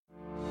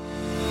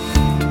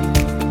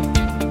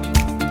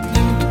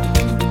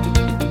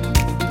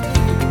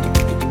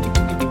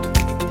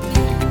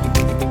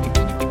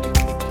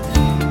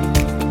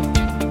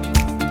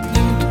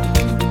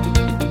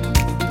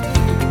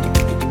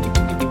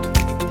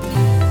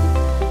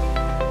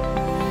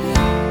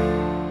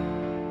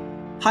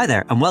Hi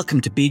there, and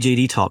welcome to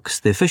BJD Talks,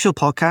 the official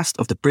podcast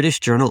of the British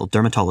Journal of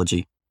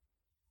Dermatology.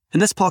 In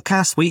this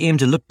podcast, we aim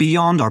to look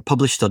beyond our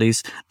published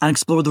studies and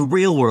explore the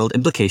real-world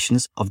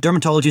implications of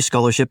dermatology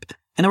scholarship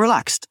in a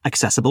relaxed,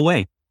 accessible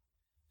way.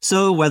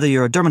 So whether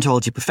you're a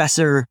dermatology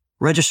professor,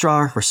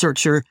 registrar,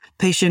 researcher,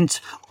 patient,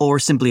 or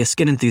simply a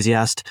skin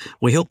enthusiast,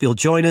 we hope you'll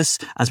join us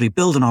as we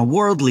build on our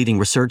world-leading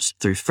research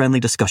through friendly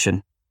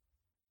discussion.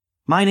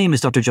 My name is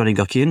Dr. Johnny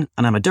Guckian,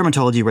 and I'm a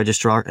dermatology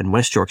registrar in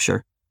West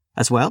Yorkshire.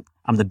 As well,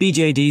 I'm the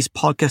BJD's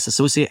podcast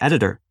associate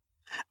editor.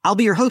 I'll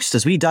be your host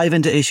as we dive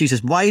into issues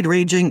as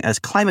wide-ranging as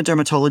climate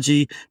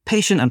dermatology,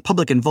 patient and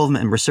public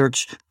involvement in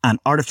research, and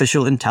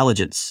artificial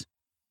intelligence.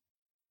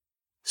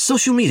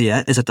 Social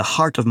media is at the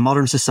heart of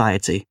modern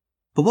society.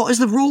 But what is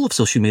the role of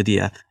social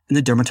media in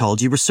the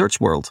dermatology research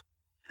world?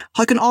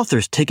 How can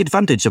authors take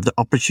advantage of the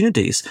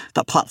opportunities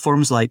that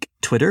platforms like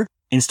Twitter,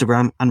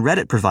 Instagram, and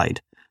Reddit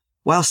provide,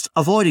 whilst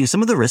avoiding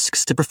some of the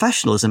risks to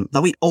professionalism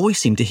that we always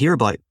seem to hear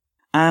about?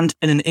 And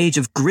in an age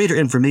of greater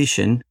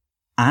information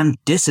and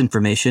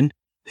disinformation,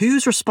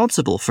 who's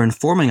responsible for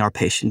informing our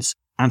patients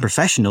and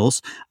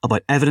professionals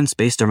about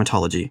evidence-based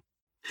dermatology?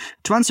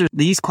 To answer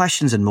these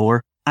questions and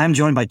more, I'm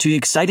joined by two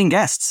exciting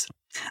guests.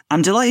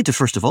 I'm delighted to,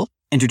 first of all,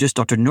 introduce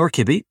Dr. Noor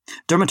Kibbe,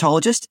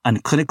 dermatologist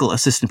and clinical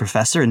assistant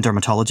professor in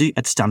dermatology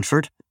at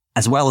Stanford,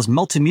 as well as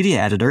multimedia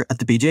editor at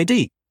the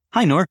BJD.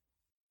 Hi, Noor.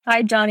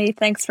 Hi, Johnny.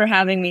 Thanks for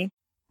having me.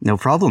 No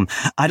problem.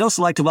 I'd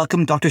also like to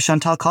welcome Dr.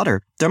 Chantal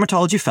Cotter,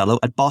 dermatology fellow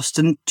at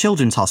Boston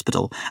Children's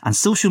Hospital and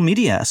social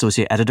media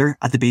associate editor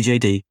at the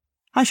BJD.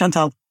 Hi,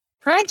 Chantal.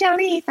 Hi,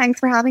 Johnny. Thanks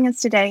for having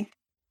us today.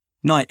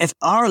 Now, if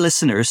our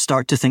listeners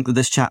start to think that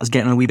this chat is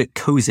getting a wee bit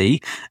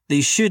cozy, they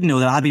should know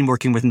that I've been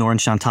working with Noor and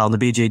Chantal on the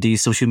BJD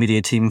social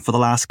media team for the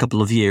last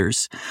couple of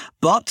years.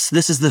 But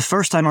this is the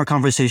first time our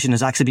conversation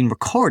has actually been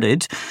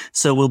recorded,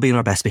 so we'll be in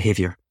our best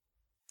behaviour.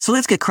 So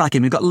let's get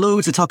cracking. We've got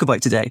loads to talk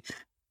about today.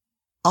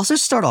 I'll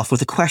just start off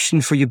with a question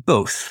for you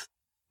both.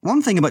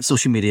 One thing about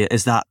social media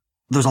is that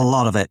there's a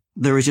lot of it.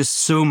 There is just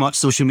so much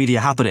social media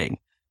happening.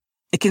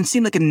 It can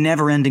seem like a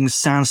never-ending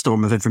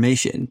sandstorm of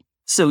information.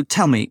 So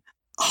tell me,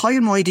 how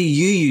and why do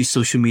you use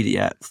social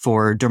media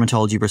for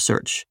dermatology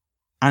research?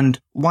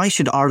 And why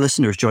should our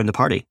listeners join the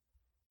party?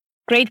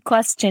 Great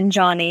question,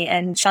 Johnny.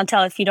 And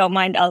Chantal, if you don't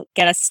mind, I'll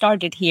get us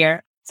started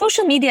here.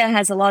 Social media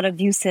has a lot of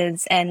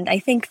uses, and I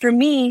think for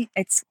me,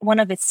 it's one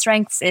of its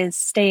strengths is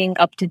staying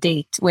up to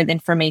date with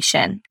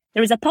information.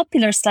 There was a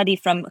popular study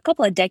from a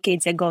couple of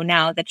decades ago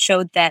now that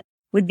showed that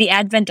with the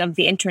advent of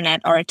the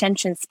internet, our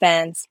attention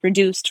spans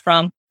reduced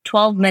from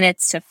 12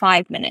 minutes to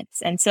 5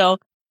 minutes. And so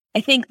I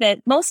think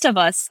that most of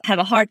us have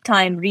a hard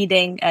time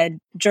reading a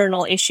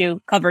journal issue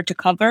cover to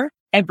cover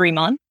every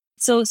month.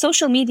 So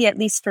social media, at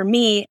least for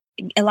me,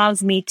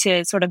 allows me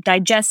to sort of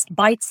digest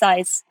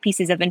bite-sized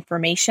pieces of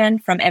information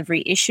from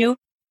every issue.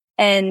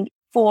 And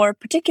for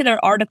particular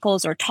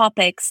articles or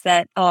topics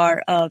that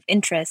are of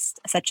interest,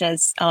 such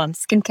as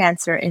skin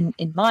cancer in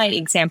my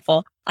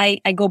example,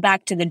 I go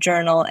back to the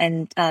journal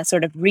and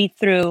sort of read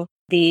through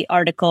the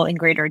article in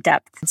greater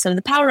depth. So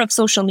the power of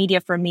social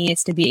media for me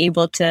is to be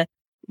able to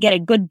get a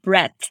good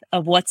breadth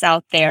of what's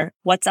out there,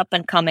 what's up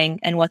and coming,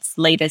 and what's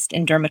latest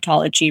in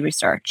dermatology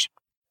research.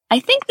 I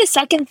think the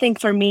second thing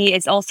for me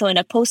is also in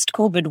a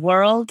post-COVID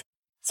world,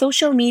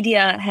 social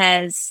media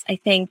has, I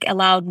think,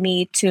 allowed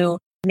me to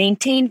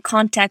maintain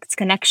contacts,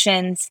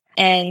 connections,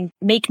 and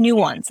make new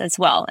ones as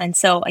well. And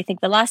so I think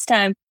the last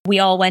time we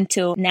all went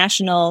to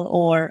national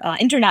or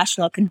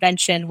international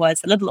convention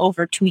was a little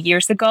over 2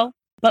 years ago.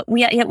 But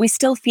yet we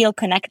still feel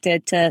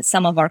connected to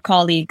some of our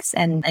colleagues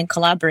and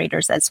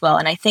collaborators as well.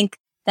 And I think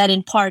that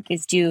in part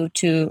is due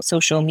to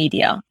social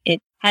media. It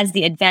has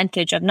the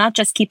advantage of not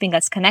just keeping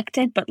us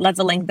connected, but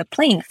leveling the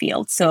playing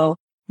field so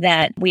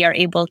that we are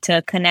able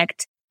to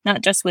connect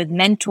not just with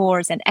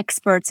mentors and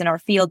experts in our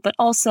field, but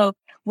also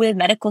with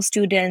medical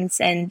students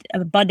and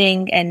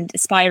budding and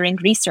aspiring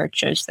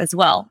researchers as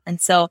well.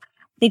 And so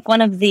I think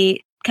one of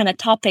the kind of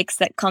topics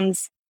that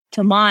comes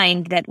to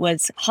mind that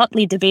was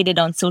hotly debated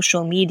on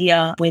social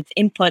media with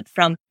input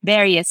from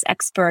various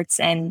experts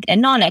and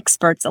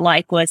non-experts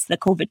alike was the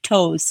COVID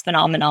toes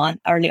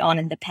phenomenon early on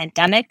in the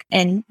pandemic.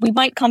 And we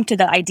might come to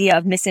the idea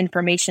of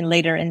misinformation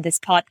later in this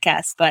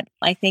podcast, but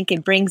I think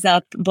it brings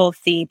up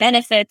both the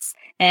benefits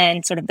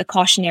and sort of the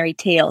cautionary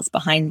tales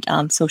behind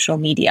social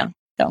media.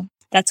 So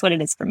that's what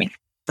it is for me.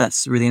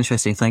 That's really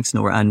interesting. Thanks,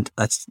 Noor. And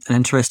that's an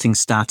interesting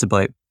stat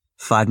about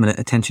 5-minute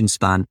attention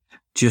span.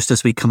 Just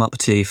as we come up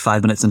to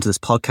 5 minutes into this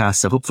podcast,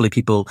 so hopefully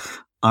people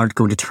aren't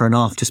going to turn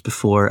off just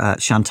before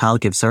Chantal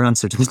gives her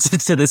answer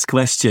to this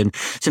question.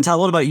 Chantal,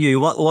 what about you?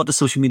 What does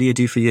social media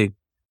do for you?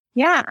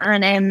 Yeah,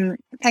 and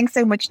thanks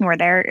so much, Noor.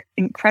 They're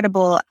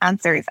incredible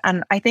answers.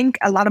 And I think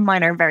a lot of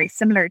mine are very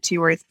similar to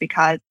yours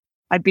because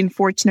I've been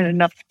fortunate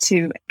enough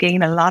to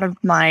gain a lot of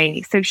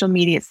my social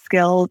media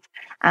skills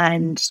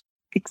and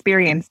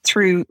experience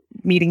through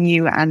meeting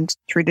you and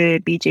through the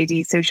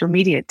BJD social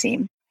media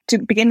team. To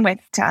begin with,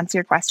 to answer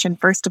your question,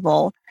 first of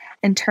all,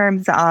 in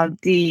terms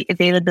of the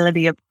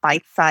availability of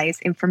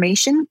bite-sized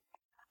information,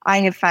 I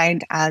have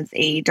found as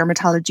a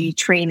dermatology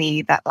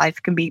trainee that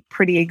life can be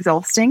pretty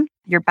exhausting.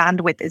 Your can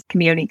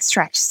be only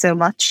stretched so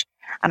much.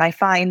 And I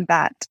find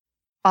that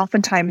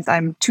oftentimes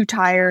I'm too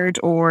tired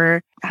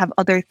or have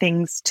other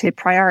things to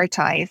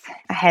prioritize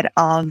ahead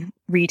of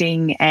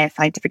reading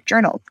scientific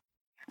journals.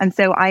 And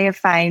so I have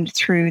found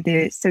through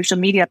the social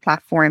media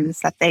platforms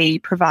that they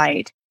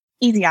provide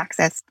easy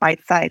access,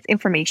 bite-sized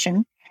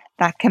information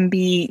that can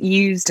be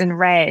used and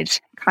read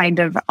kind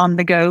of on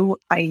the go,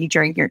 i.e.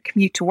 during your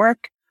commute to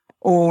work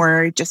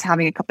or just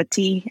having a cup of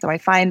tea. So I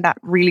find that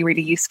really,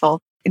 really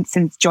useful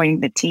since joining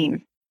the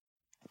team.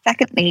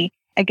 Secondly,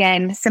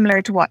 again,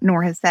 similar to what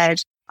Noor has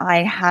said,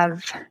 I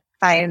have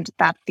found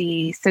that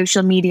the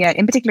social media,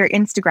 in particular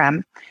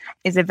Instagram,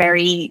 is a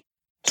very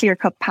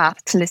clear-cut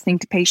path to listening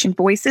to patient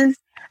voices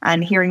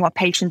and hearing what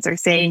patients are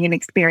saying and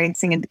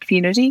experiencing in the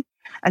community.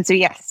 And so,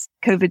 yes,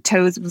 COVID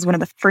toes was one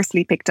of the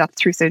firstly picked up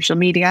through social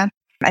media,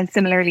 and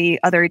similarly,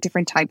 other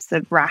different types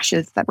of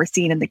rashes that were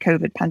seen in the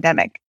COVID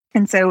pandemic.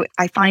 And so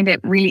I find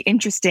it really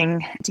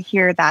interesting to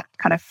hear that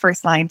kind of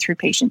first line through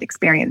patient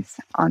experience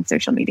on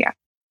social media.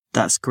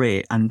 That's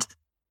great. And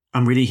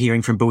I'm really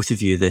hearing from both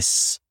of you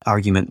this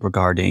argument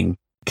regarding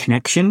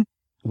connection,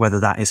 whether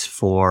that is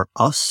for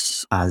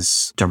us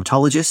as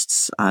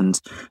dermatologists and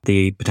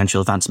the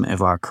potential advancement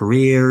of our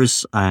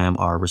careers,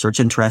 our research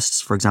interests,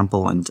 for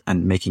example,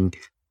 and making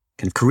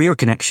kind of career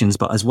connections,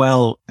 but as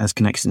well as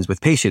connections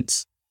with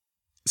patients.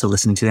 So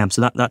listening to them.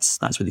 So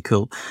that's really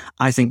cool.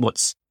 I think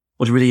what's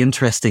really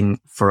interesting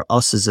for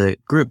us as a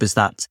group is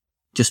that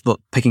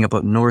picking up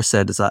what Nora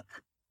said is that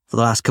for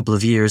the last couple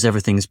of years,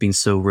 everything's been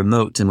so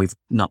remote and we've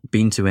not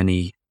been to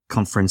any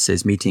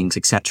conferences, meetings,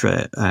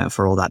 etc.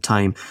 For all that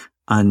time.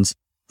 And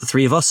the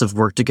three of us have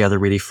worked together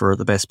really for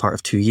the best part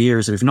of 2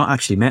 years. And we've not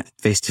actually met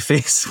face to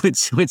face,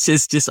 which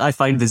is just, I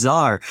find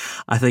bizarre.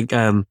 I think,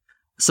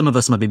 some of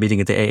us might be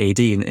meeting at the AAD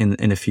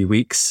in a few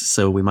weeks.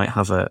 So we might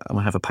have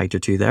a pint or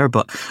two there,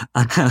 but,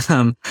 that's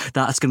going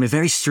to be a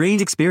very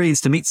strange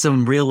experience to meet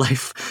some real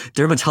life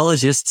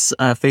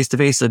dermatologists, face to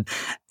face. And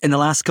in the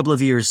last couple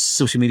of years,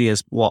 social media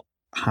is what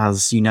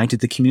has united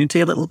the community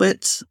a little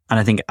bit. And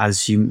I think,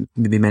 as you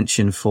maybe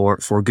mentioned,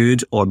 for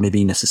good, or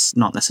maybe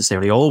not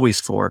necessarily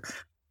always for,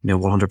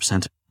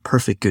 100%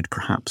 perfect good,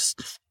 perhaps.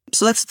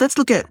 So let's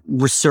look at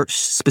research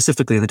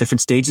specifically and the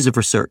different stages of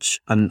research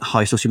and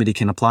how social media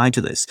can apply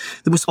to this.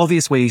 The most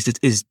obvious ways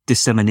is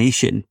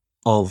dissemination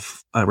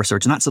of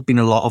research. And that's been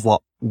a lot of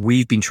what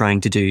we've been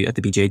trying to do at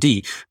the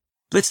BJD.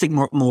 Let's think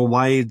more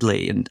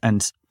widely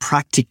and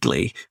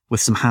practically with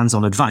some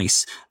hands-on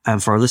advice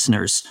for our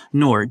listeners.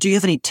 Noor, do you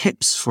have any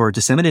tips for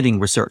disseminating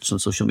research on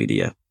social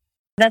media?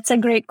 That's a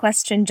great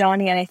question,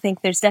 Johnny. And I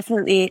think there's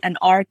definitely an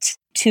art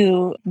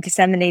to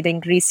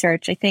disseminating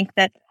research. I think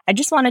that I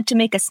just wanted to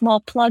make a small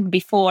plug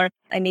before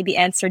I maybe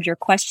answered your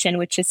question,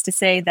 which is to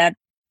say that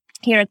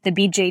here at the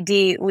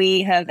BJD,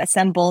 we have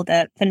assembled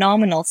a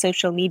phenomenal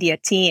social media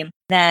team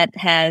that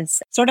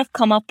has sort of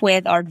come up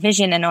with our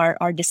vision and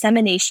our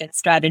dissemination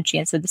strategy.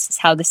 And so this is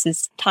how this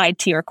is tied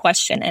to your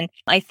question. And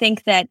I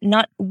think that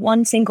not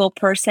one single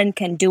person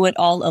can do it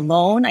all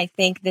alone. I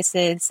think this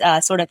is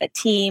sort of a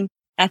team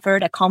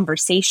effort, a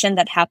conversation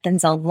that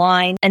happens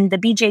online. And the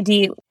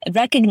BJD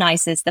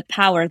recognizes the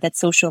power that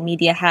social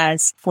media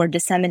has for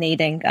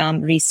disseminating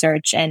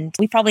research. And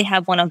we probably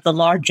have one of the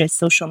largest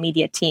social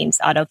media teams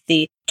out of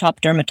the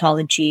top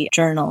dermatology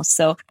journals.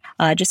 So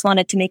I just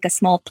wanted to make a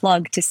small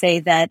plug to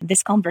say that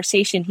this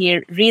conversation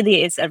here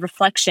really is a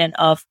reflection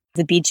of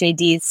the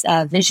BJD's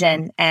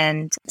vision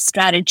and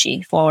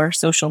strategy for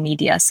social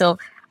media. So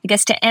I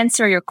guess to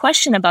answer your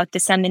question about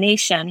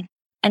dissemination,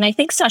 and I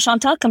think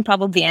Chantal can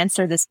probably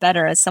answer this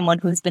better as someone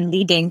who's been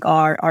leading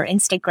our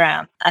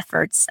Instagram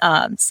efforts.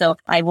 So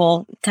I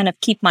will kind of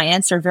keep my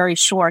answer very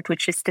short,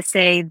 which is to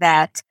say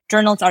that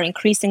journals are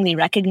increasingly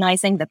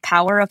recognizing the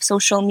power of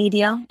social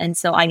media. And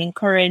so I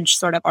encourage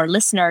sort of our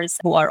listeners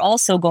who are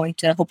also going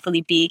to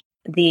hopefully be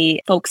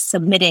the folks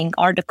submitting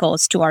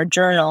articles to our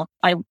journal,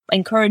 I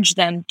encourage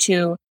them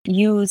to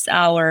use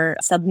our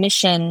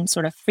submission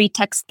sort of free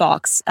text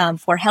box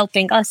for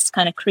helping us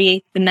kind of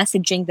create the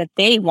messaging that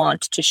they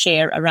want to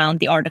share around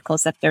the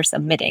articles that they're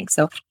submitting.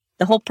 So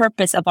the whole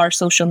purpose of our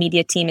social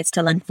media team is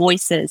to lend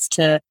voices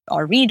to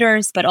our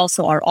readers, but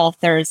also our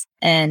authors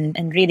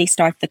and really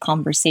start the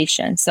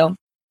conversation. So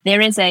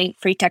there is a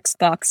free text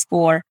box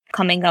for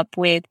coming up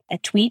with a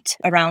tweet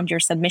around your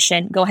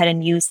submission. Go ahead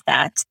and use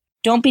that.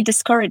 Don't be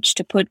discouraged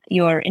to put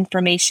your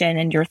information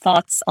and your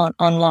thoughts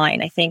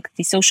online. I think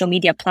the social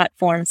media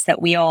platforms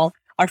that we all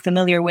are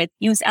familiar with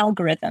use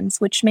algorithms,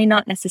 which may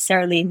not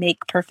necessarily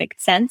make perfect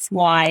sense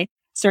why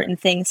certain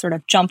things sort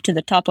of jump to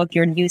the top of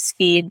your news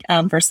feed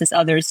versus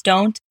others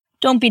don't.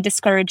 Don't be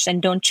discouraged and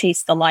don't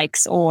chase the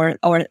likes or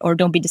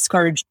don't be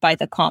discouraged by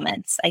the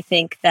comments. I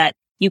think that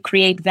you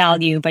create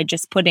value by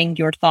just putting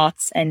your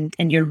thoughts and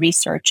your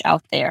research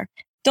out there.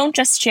 Don't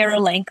just share a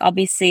link,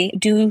 obviously.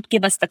 Do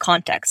give us the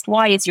context.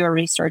 Why is your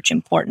research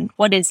important?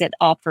 What is it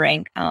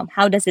offering?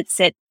 How does it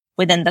sit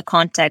within the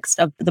context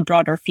of the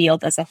broader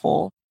field as a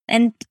whole?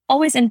 And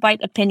always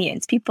invite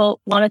opinions. People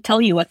want to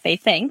tell you what they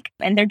think,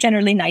 and they're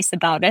generally nice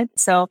about it.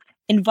 So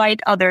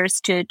invite others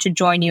to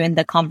join you in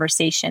the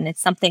conversation. It's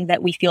something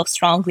that we feel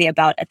strongly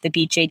about at the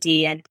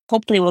BJD, and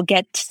hopefully we'll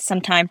get some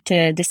time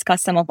to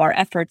discuss some of our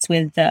efforts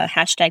with the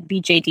hashtag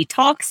BJD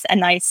Talks, a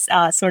nice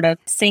sort of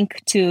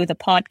sync to the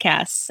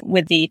podcasts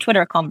with the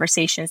Twitter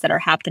conversations that are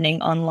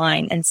happening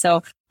online. And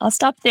so I'll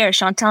stop there.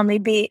 Chantal,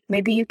 maybe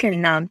you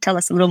can tell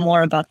us a little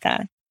more about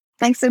that.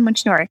 Thanks so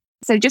much, Nora.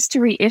 So just to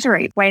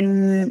reiterate,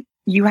 when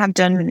you have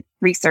done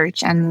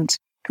research and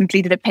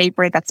completed a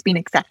paper that's been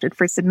accepted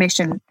for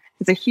submission,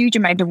 there's a huge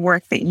amount of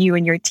work that you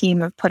and your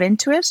team have put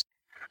into it.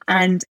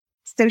 And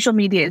social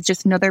media is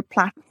just another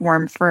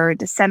platform for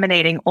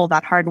disseminating all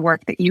that hard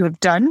work that you have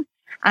done,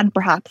 and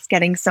perhaps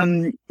getting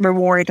some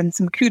reward and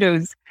some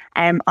kudos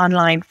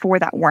online for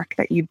that work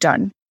that you've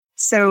done.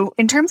 So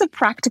in terms of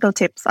practical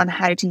tips on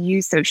how to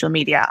use social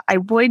media,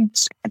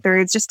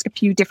 there's just a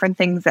few different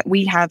things that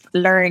we have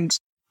learned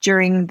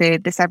during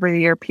the several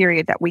year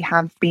period that we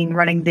have been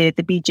running the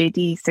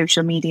BJD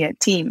social media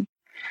team.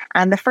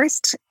 And the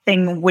first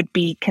thing would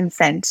be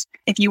consent.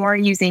 If you are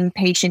using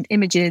patient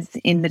images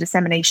in the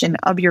dissemination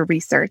of your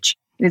research,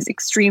 it is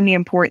extremely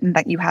important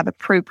that you have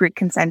appropriate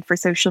consent for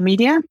social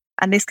media.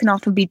 And this can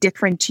often be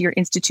different to your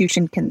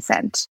institution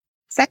consent.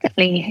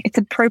 Secondly, it's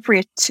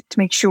appropriate to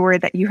make sure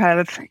that you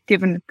have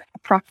given a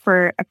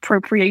proper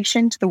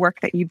appropriation to the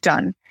work that you've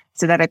done,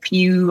 so that if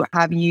you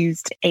have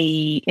used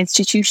a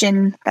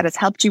institution that has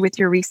helped you with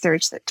your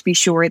research, to be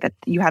sure that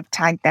you have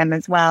tagged them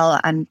as well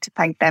and to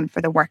thank them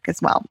for the work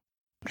as well.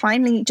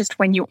 Finally, just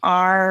when you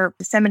are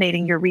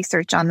disseminating your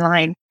research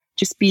online,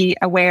 just be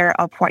aware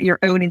of what your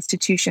own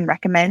institution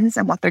recommends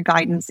and what their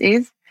guidance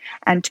is,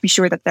 and to be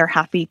sure that they're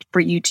happy for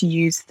you to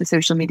use the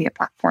social media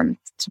platforms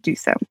to do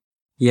so.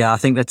 Yeah, I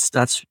think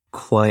that's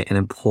quite an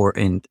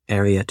important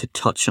area to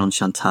touch on,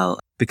 Chantal,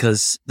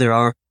 because there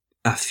are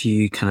a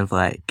few kind of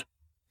like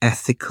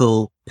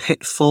ethical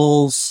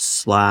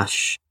pitfalls / I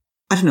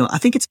don't know, I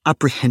think it's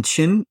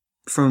apprehension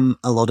from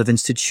a lot of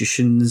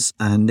institutions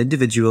and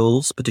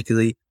individuals,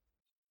 particularly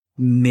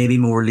maybe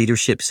more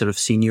leadership, sort of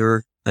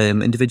senior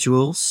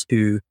individuals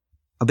who are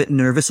a bit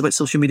nervous about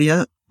social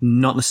media,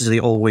 not necessarily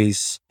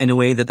always in a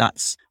way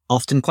that's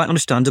often quite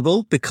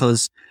understandable,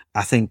 because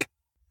I think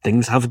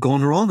things have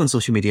gone wrong on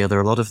social media.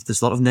 There's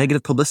a lot of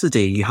negative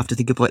publicity. You have to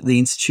think about the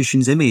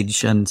institution's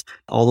image and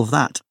all of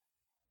that.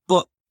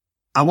 But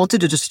I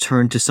wanted to just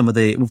turn to some of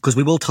because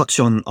we will touch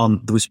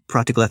on those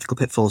practical ethical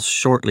pitfalls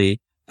shortly,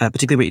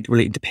 particularly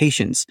relating to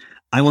patients.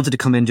 I wanted to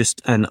come in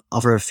just and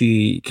offer a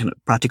few kind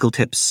of practical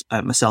tips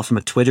myself from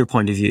a Twitter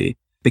point of view,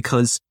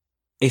 because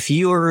if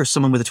you're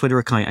someone with a Twitter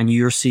account and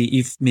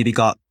you've maybe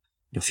got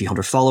a few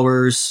hundred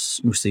followers,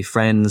 mostly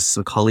friends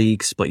or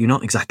colleagues, but you're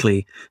not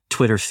exactly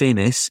Twitter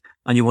famous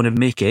and you want to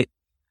make it,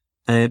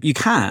 you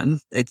can.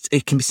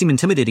 It can seem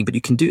intimidating, but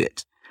you can do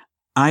it.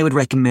 I would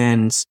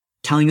recommend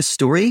telling a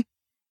story.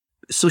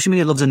 Social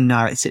media loves a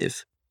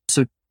narrative.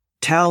 So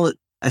tell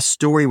a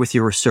story with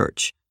your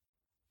research.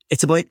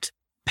 It's about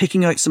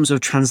picking out some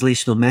sort of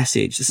translational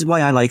message. This is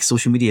why I like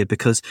social media,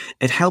 because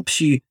it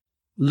helps you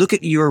look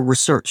at your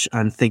research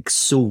and think,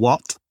 so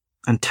what?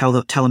 And tell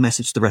a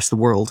message to the rest of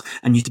the world.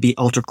 And you have to be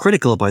ultra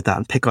critical about that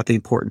and pick out the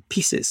important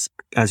pieces.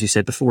 As you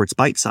said before, it's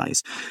bite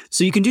size.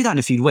 So you can do that in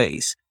a few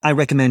ways. I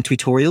recommend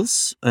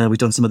tutorials. We've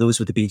done some of those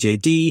with the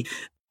BJD.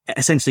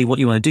 Essentially, what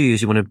you want to do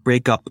is you want to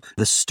break up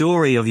the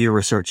story of your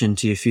research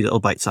into a few little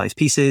bite-sized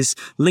pieces,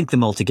 link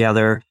them all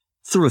together,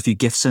 throw a few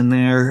GIFs in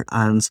there,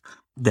 and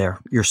there,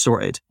 you're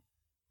sorted.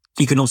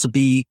 You can also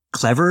be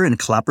clever and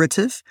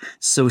collaborative.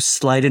 So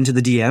slide into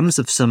the DMs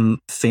of some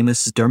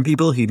famous derm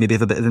people who maybe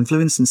have a bit of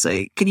influence and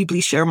say, can you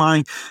please share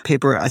my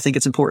paper? I think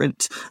it's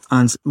important.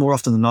 And more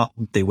often than not,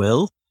 they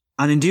will.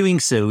 And in doing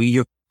so,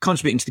 you're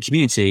contributing to the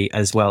community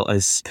as well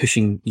as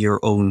pushing your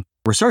own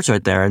research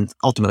out there. And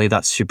ultimately,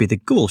 that should be the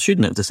goal,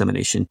 shouldn't it,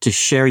 dissemination, to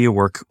share your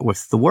work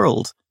with the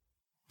world.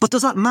 But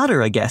does that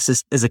matter, I guess,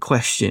 is a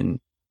question.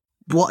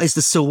 What is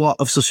the so what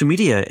of social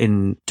media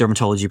in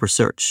dermatology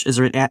research? Is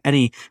there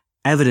any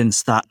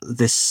evidence that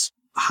this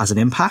has an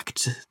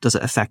impact? Does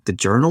it affect the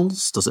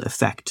journals? Does it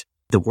affect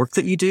the work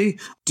that you do?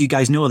 Do you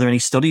guys know, are there any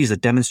studies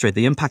that demonstrate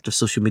the impact of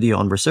social media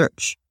on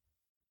research?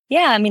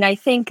 Yeah, I mean, I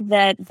think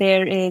that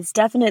there is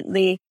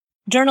definitely,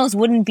 journals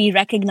wouldn't be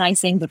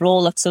recognizing the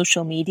role of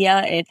social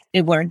media if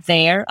it weren't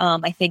there.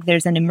 I think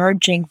there's an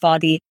emerging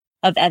body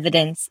of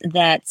evidence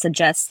that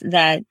suggests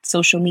that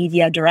social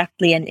media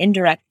directly and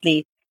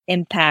indirectly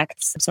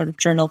impacts sort of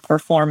journal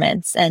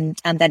performance. And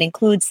that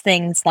includes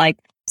things like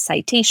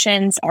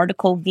citations,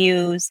 article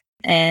views,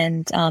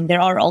 and there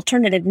are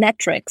alternative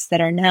metrics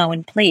that are now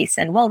in place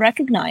and well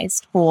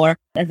recognized for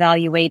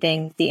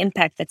evaluating the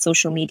impact that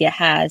social media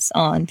has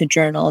on the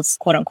journal's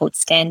quote unquote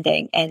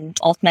standing. And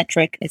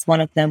altmetric is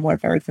one of them we're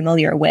very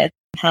familiar with,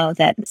 how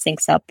that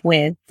syncs up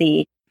with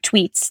the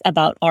tweets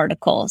about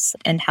articles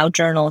and how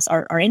journals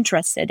are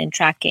interested in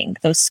tracking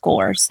those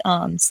scores.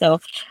 So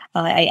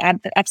I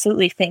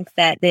absolutely think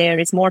that there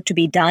is more to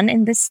be done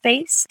in this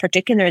space,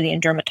 particularly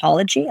in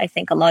dermatology. I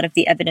think a lot of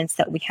the evidence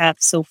that we have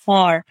so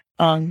far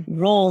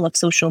role of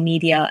social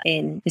media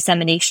in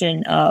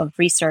dissemination of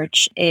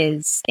research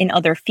is in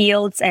other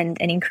fields and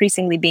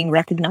increasingly being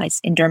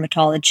recognized in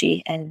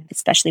dermatology and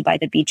especially by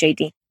the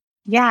BJD.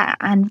 Yeah,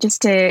 and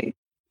just to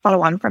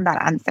follow on from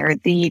that answer,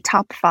 the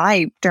top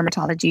 5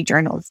 dermatology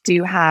journals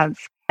do have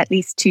at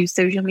least 2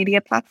 social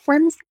media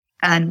platforms.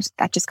 And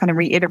that just kind of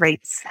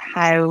reiterates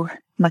how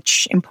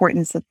much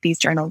importance that these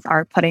journals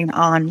are putting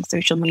on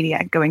social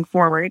media going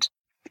forward.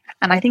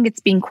 And I think it's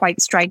been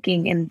quite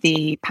striking in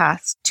the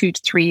past 2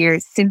 to 3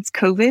 years since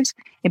COVID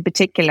in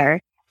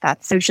particular,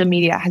 that social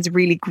media has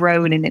really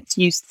grown in its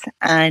use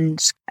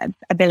and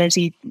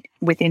ability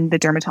within the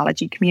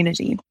dermatology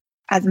community.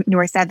 As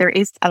Noor said, there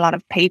is a lot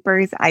of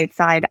papers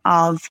outside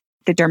of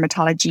the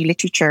dermatology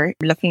literature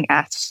looking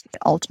at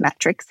alt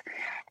metrics.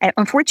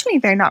 Unfortunately,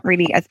 they're not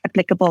really as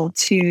applicable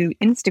to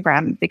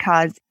Instagram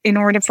because in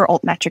order for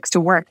alt metrics to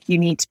work, you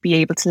need to be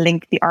able to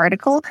link the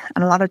article.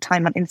 And a lot of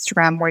time on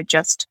Instagram, we're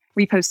just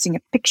reposting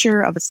a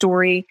picture of a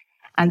story.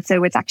 And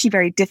so it's actually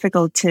very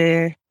difficult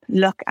to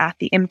look at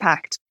the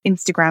impact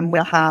Instagram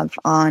will have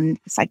on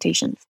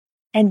citations.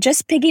 And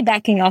just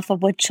piggybacking off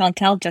of what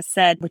Chantal just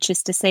said, which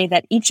is to say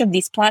that each of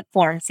these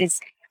platforms is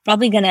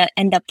probably going to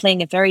end up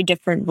playing a very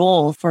different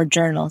role for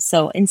journals.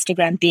 So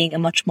Instagram being a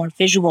much more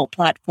visual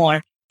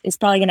platform is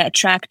probably going to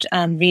attract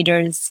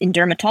readers in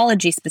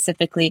dermatology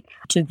specifically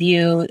to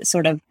view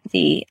sort of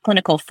the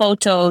clinical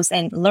photos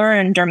and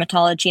learn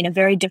dermatology in a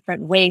very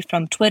different way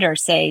from Twitter,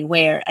 say,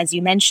 where, as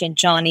you mentioned,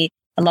 Johnny,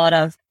 a lot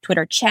of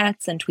Twitter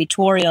chats and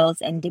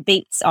tutorials and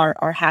debates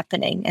are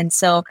happening. And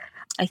so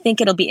I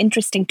think it'll be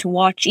interesting to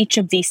watch each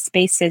of these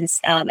spaces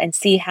and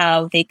see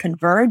how they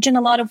converge in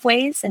a lot of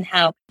ways and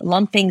how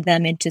lumping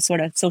them into sort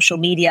of social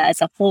media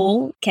as a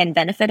whole can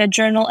benefit a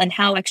journal and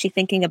how actually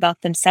thinking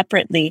about them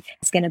separately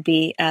is going to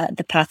be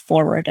the path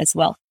forward as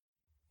well.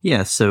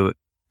 Yeah, so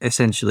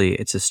essentially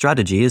it's a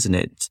strategy, isn't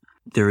it?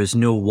 There is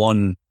no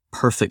one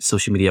perfect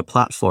social media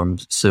platform.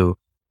 So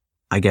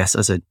I guess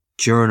as a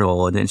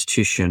journal, an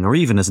institution, or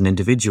even as an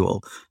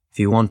individual, if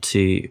you want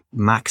to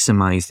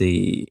maximize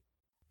the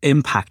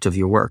impact of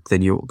your work,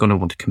 then you're going to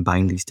want to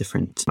combine these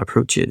different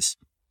approaches.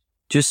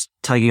 Just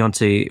tagging on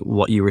to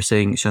what you were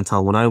saying,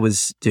 Chantal, when I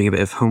was doing a bit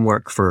of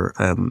homework for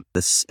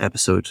this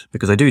episode,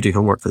 because I do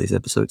homework for these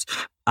episodes,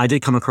 I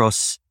did come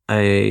across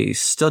a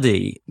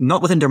study,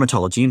 not within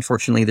dermatology,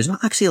 unfortunately. There's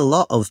not actually a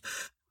lot of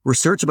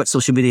research about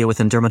social media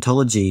within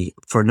dermatology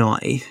for now.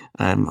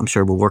 I'm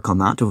sure we'll work on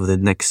that over the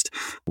next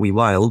wee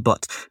while,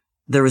 but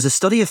there was a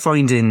study I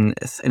found in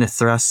a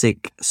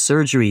thoracic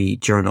surgery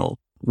journal,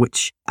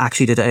 which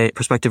actually did a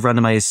prospective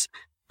randomized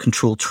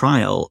controlled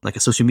trial, like a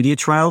social media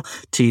trial,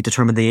 to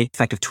determine the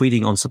effect of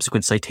tweeting on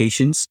subsequent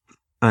citations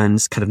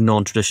and kind of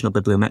non-traditional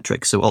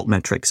bibliometrics, so alt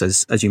metrics,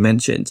 as you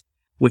mentioned,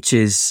 which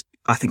is,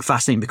 I think,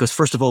 fascinating because,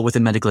 first of all,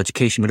 within medical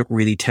education, we don't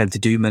really tend to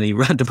do many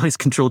randomized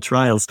controlled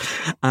trials.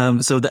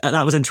 So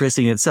that was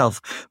interesting in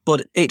itself.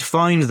 But it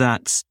found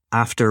that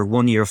after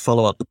 1 year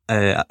follow-up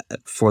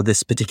for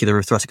this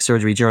particular thoracic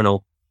surgery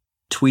journal,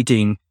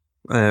 tweeting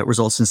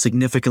results in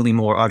significantly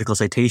more article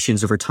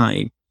citations over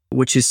time,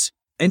 which is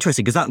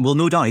interesting because that will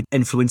no doubt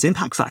influence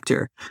impact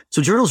factor.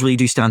 So journals really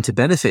do stand to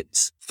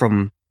benefit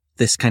from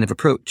this kind of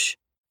approach.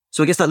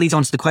 So I guess that leads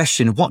on to the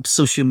question, what does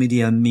social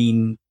media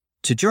mean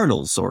to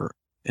journals, or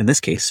in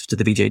this case, to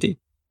the BJD?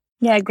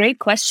 Yeah, great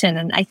question.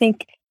 And I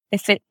think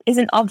if it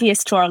isn't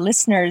obvious to our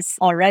listeners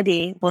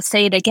already, we'll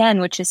say it again,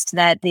 which is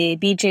that the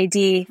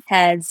BJD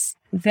has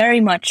very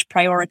much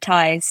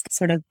prioritized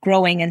sort of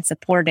growing and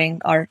supporting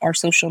our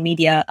social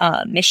media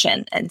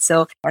mission. And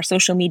so our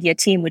social media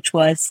team, which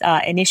was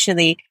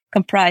initially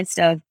comprised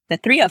of the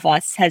 3 of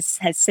us, has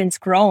since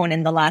grown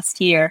in the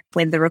last year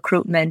with the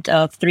recruitment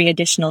of 3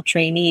 additional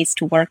trainees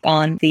to work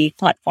on the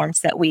platforms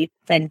that we've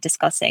been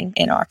discussing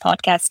in our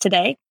podcast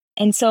today.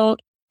 And so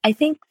I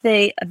think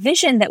the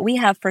vision that we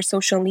have for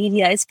social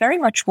media is very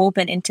much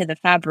woven into the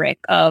fabric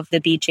of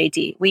the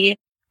BJD. We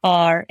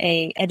are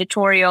an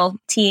editorial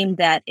team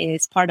that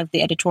is part of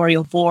the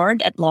editorial board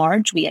at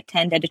large. We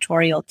attend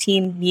editorial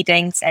team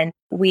meetings and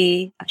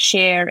we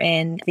share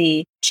in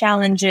the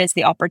challenges,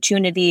 the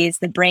opportunities,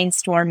 the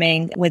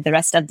brainstorming with the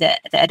rest of the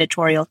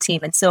editorial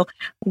team. And so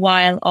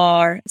while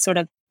our sort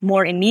of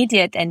more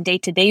immediate and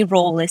day-to-day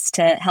role is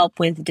to help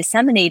with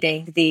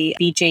disseminating the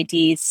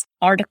BJD's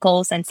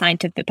articles and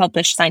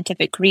published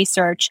scientific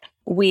research,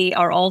 we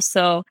are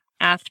also,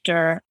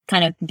 after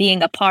kind of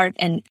being a part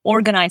and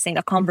organizing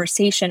a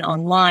conversation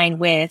online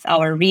with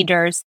our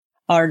readers,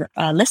 our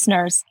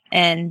listeners,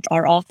 and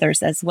our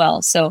authors as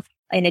well. So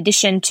in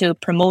addition to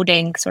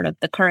promoting sort of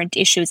the current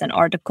issues and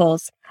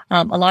articles,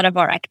 a lot of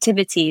our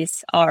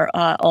activities are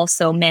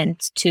also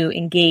meant to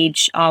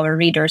engage our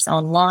readers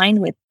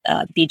online, with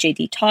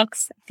BJD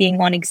Talks being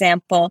one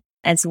example,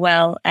 as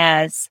well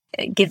as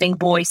giving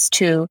voice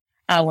to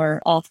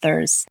our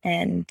authors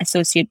and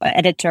associate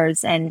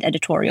editors and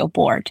editorial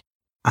board.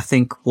 I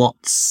think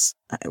what's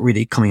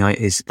really coming out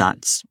is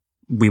that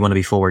we want to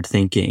be forward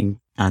thinking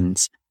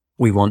and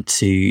we want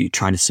to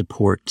try to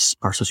support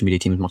our social media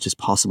team as much as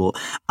possible.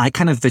 I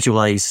kind of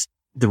visualize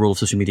the role of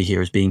social media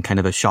here as being kind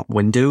of a shop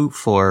window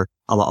for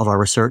a lot of our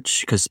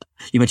research, because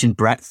you mentioned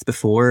breadth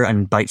before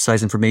and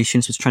bite-sized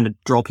information. So it's trying to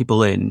draw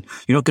people in.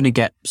 You're not going to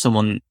get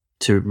someone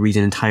to read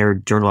an entire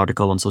journal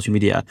article on social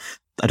media.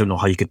 I don't know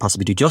how you could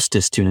possibly do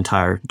justice to an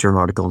entire journal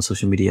article on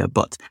social media,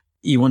 but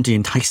you want to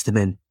entice them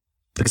in,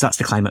 because that's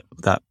the climate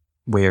that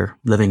we're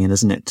living in,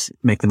 isn't it?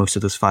 Make the most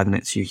of those 5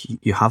 minutes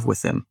you have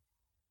with them.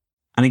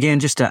 And again,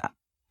 just to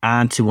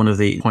add to one of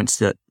the points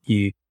that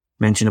you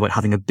mentioned about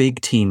having a big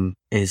team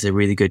is a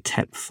really good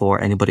tip for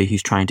anybody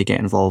who's trying to get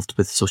involved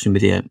with social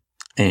media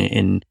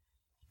in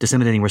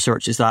disseminating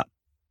research, is that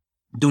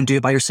don't do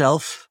it by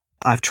yourself.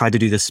 I've tried to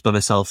do this by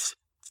myself,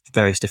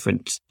 various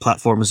different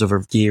platforms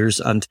over years,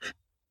 and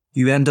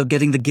you end up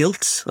getting the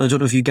guilt. I don't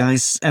know if you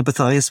guys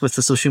empathize with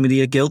the social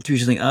media guilt. You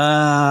just think,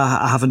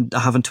 I haven't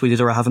tweeted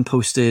or I haven't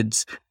posted.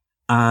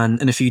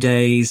 And in a few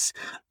days,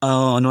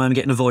 oh no, I'm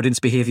getting avoidance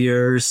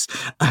behaviors.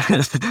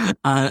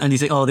 And you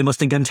think, oh, they must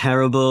think I'm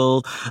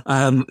terrible.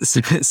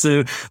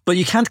 But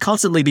you can't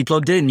constantly be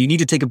plugged in. You need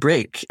to take a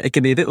break. It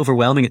can be a bit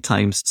overwhelming at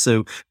times.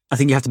 So I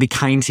think you have to be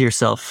kind to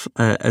yourself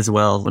as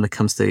well when it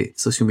comes to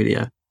social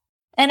media.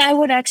 And I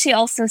would actually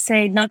also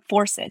say not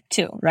force it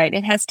too, right?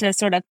 It has to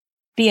sort of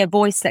be a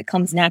voice that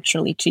comes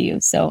naturally to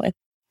you. So if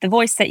the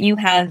voice that you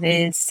have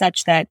is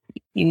such that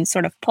you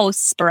sort of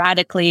post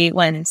sporadically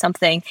when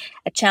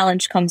a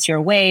challenge comes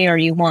your way, or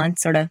you want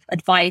sort of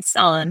advice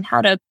on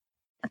how to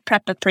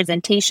prep a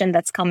presentation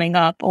that's coming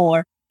up,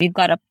 or you've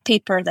got a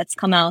paper that's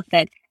come out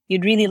that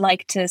you'd really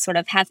like to sort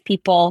of have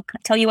people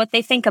tell you what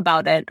they think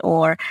about it,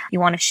 or you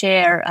want to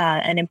share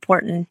an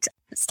important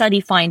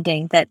study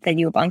finding that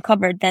you've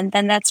uncovered, then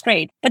that's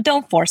great. But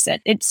don't force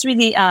it. It's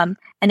really an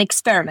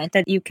experiment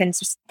that you can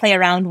just play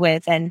around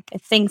with, and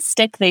if things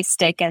stick, they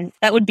stick. And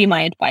that would be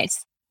my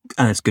advice.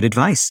 And it's good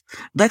advice.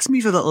 Let's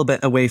move a little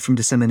bit away from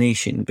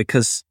dissemination,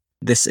 because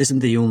this isn't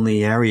the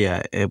only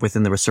area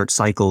within the research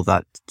cycle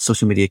that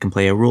social media can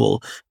play a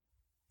role.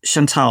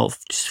 Chantal,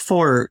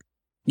 for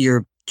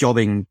your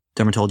jobbing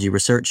dermatology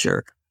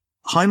researcher,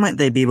 how might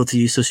they be able to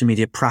use social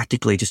media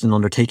practically just in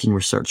undertaking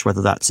research,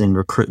 whether that's in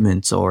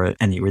recruitment or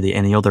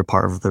any other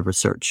part of the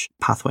research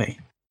pathway?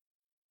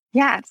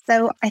 Yeah,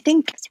 so I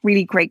think it's a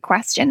really great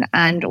question.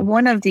 And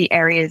one of the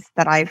areas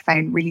that I've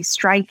found really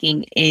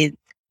striking is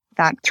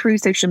that through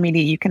social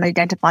media, you can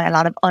identify a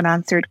lot of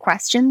unanswered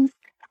questions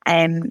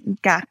and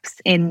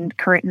gaps in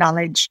current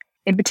knowledge,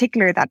 in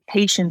particular that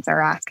patients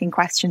are asking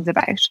questions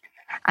about.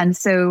 And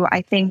so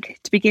I think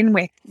to begin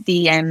with,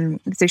 the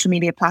social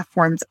media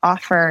platforms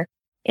offer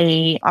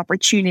a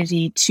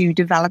opportunity to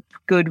develop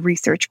good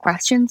research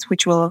questions,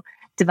 which will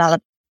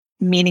develop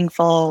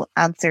meaningful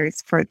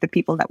answers for the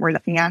people that we're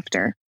looking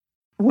after.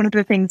 One of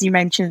the things you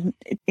mentioned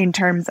in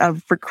terms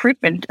of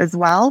recruitment as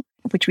well,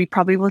 which we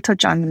probably will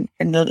touch on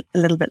in a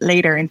little bit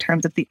later in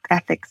terms of the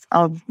ethics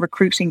of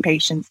recruiting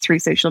patients through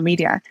social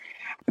media.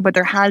 But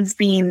there has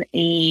been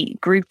a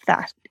group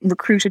that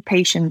recruited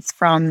patients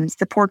from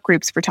support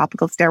groups for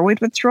topical steroid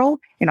withdrawal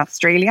in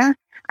Australia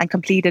and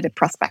completed a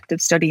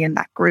prospective study in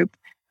that group.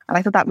 And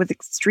I thought that was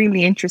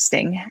extremely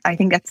interesting. I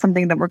think that's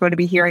something that we're going to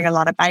be hearing a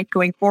lot about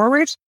going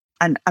forward,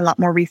 and a lot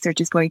more research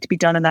is going to be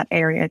done in that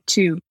area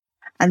too.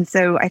 And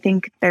so I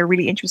think they're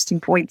really interesting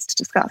points to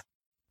discuss.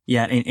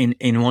 Yeah,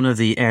 in one of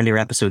the earlier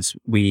episodes,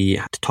 we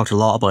talked a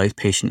lot about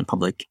patient and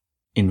public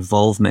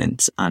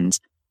involvement, and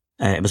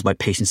it was about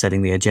patients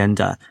setting the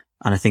agenda.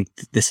 And I think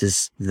this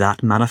is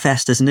that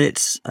manifest, isn't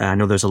it? I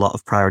know there's a lot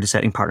of priority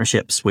setting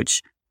partnerships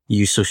which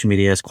use social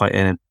media as quite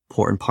an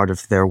important part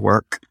of their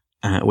work,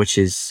 which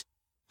is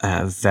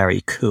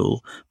very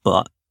cool.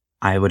 But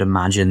I would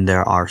imagine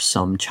there are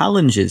some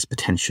challenges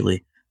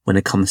potentially when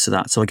it comes to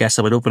that. So I guess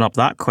I would open up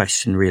that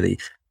question really.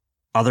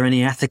 Are there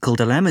any ethical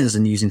dilemmas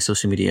in using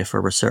social media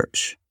for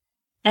research?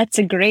 That's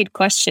a great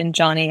question,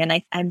 Johnny.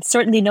 And I'm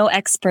certainly no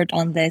expert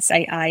on this.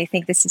 I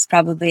think this is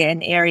probably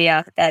an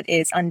area that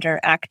is under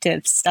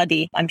active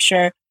study. I'm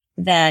sure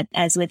that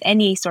as with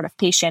any sort of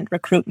patient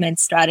recruitment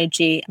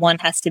strategy, one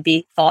has to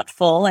be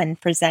thoughtful and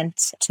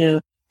present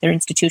to their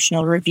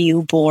institutional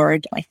review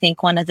board. I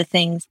think one of the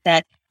things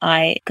that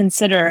I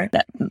consider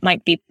that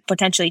might be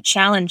potentially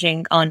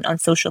challenging on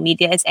social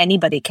media is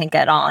anybody can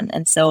get on.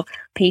 And so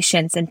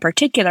patients in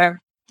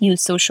particular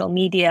use social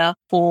media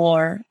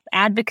for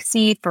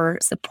advocacy, for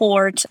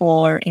support,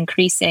 or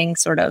increasing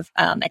sort of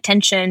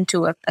attention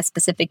to a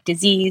specific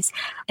disease.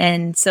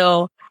 And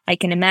so I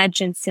can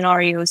imagine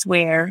scenarios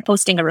where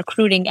posting a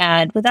recruiting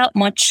ad without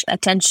much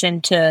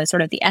attention to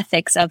sort of the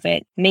ethics of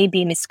it may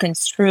be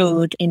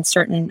misconstrued in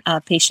certain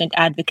patient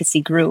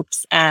advocacy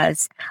groups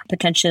as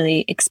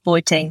potentially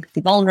exploiting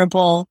the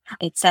vulnerable,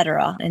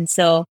 etc. And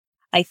so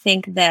I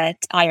think that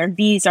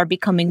IRBs are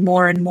becoming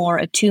more and more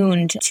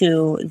attuned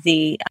to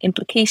the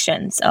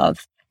implications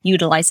of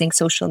utilizing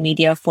social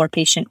media for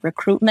patient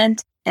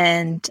recruitment.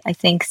 And I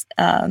think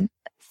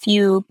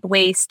few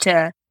ways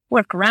to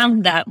work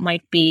around that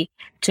might be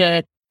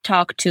to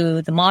talk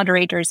to the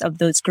moderators of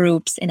those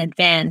groups in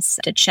advance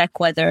to check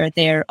whether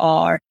there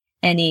are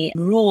any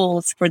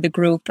rules for the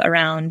group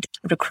around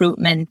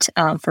recruitment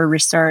for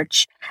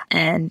research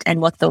and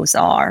what those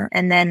are.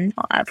 And then,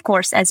 of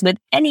course, as with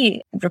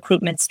any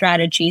recruitment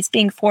strategies,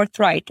 being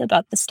forthright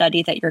about the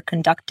study that you're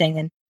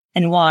conducting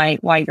and why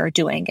you're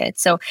doing it.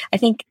 So I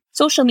think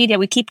social media,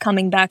 we keep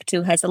coming back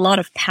to, has a lot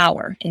of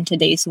power in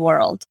today's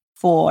world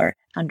for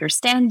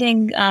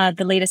understanding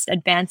the latest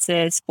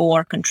advances,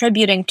 for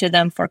contributing to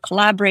them, for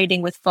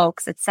collaborating with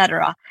folks,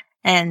 etc.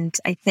 And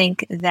I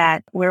think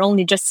that we're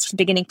only just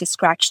beginning to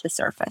scratch the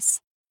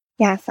surface.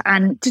 Yes,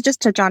 and to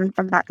just touch on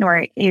from that,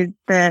 Nora, is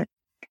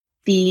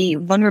the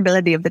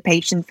vulnerability of the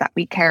patients that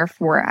we care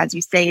for. As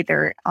you say,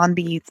 they're on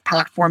these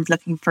platforms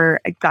looking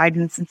for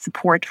guidance and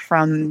support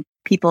from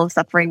people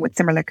suffering with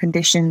similar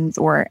conditions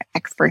or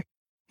experts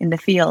in the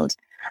field.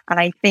 And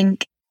I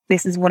think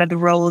this is one of the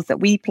roles that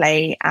we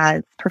play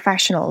as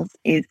professionals,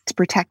 is to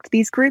protect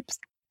these groups.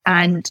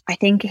 And I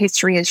think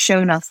history has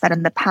shown us that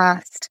in the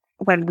past,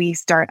 when we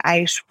start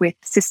out with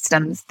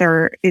systems,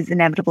 there is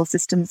inevitable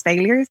systems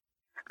failures.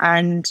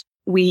 And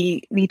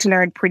we need to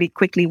learn pretty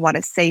quickly what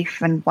is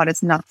safe and what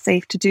is not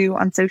safe to do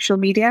on social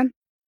media. And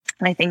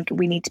I think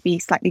we need to be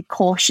slightly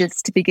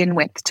cautious to begin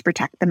with to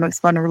protect the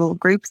most vulnerable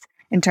groups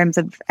in terms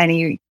of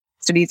any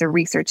studies or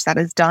research that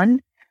is done.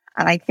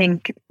 And I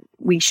think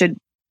we should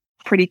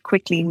pretty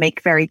quickly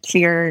make very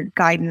clear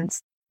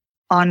guidance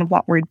on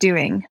what we're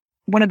doing.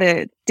 One of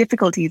the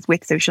difficulties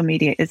with social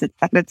media is that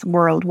it's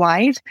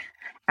worldwide.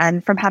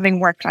 And from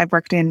having I've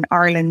worked in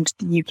Ireland,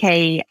 the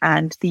UK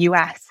and the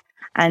US,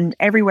 and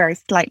everywhere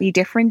is slightly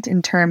different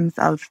in terms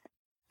of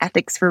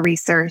ethics for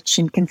research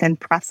and consent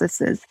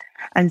processes.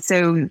 And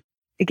so,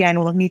 again,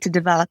 we'll need to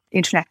develop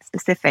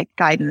internet-specific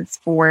guidance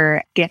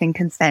for getting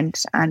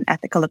consent and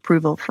ethical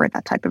approval for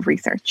that type of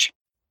research.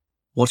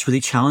 What's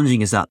really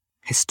challenging is that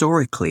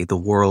historically, the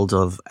world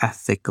of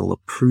ethical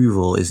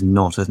approval is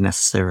not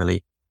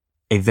necessarily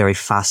a very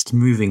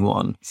fast-moving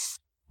one,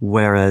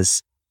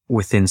 whereas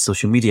within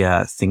social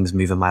media, things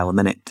move a mile a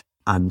minute,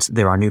 and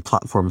there are new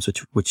platforms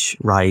which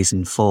rise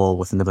and fall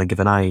within the blink of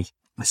an eye.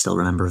 I still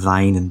remember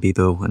Vine and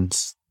Bebo and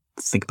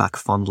think back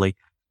fondly.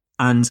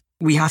 And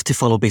we have to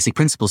follow basic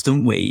principles,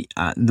 don't we?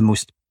 The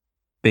most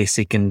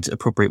basic and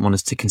appropriate one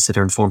is to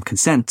consider informed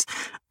consent.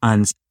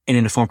 And in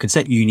an informed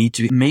consent, you need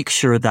to make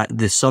sure that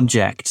the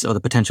subject or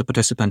the potential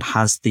participant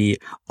has the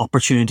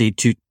opportunity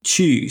to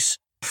choose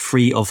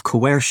free of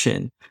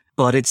coercion.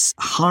 But it's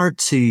hard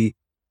to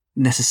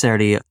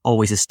necessarily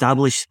always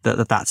establish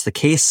that that's the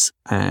case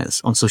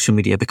on social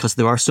media, because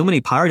there are so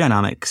many power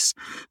dynamics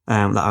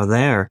that are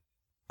there.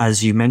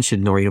 As you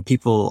mentioned, Nora,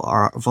 people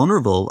are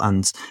vulnerable,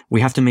 and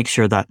we have to make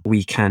sure that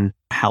we can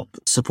help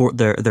support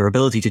their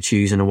ability to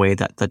choose in a way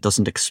that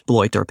doesn't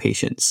exploit our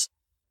patients.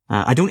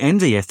 I don't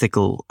envy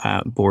ethical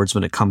boards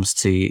when it comes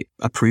to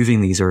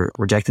approving these or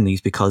rejecting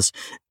these, because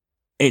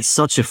it's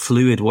such a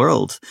fluid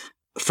world.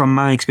 From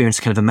my experience,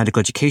 kind of in medical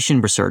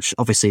education research,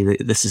 obviously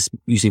this is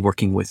usually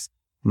working with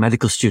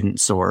medical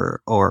students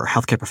or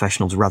healthcare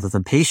professionals rather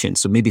than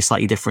patients. So maybe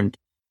slightly different,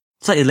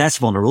 slightly less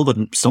vulnerable, but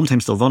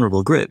sometimes still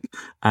vulnerable group.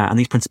 And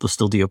these principles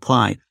still do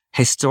apply.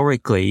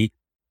 Historically,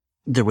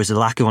 there was a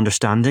lack of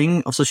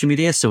understanding of social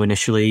media. So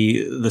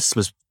initially, this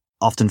was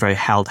often very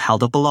held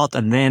up a lot.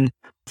 And then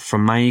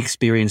from my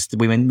experience,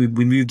 we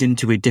moved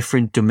into a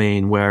different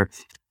domain where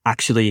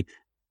actually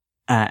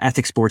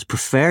ethics boards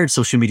preferred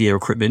social media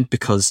recruitment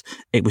because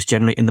it was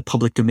generally in the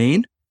public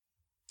domain.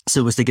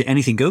 So it was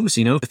anything goes,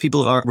 if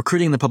people are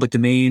recruiting in the public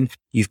domain,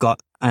 you've got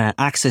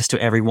access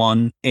to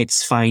everyone.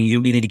 It's fine. You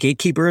don't need any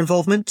gatekeeper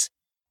involvement.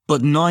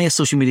 But now as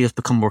social media has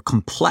become more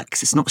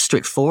complex, it's not as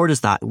straightforward as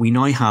that. We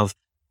now have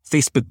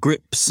Facebook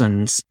groups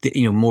and,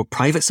 more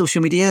private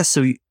social media.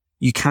 So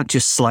you can't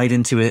just slide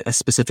into a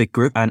specific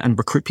group and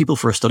recruit people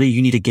for a study.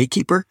 You need a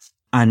gatekeeper.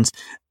 And,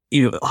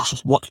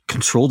 what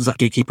control does that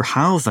gatekeeper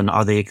have? And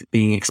are they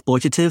being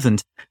exploitative?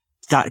 And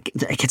that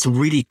it gets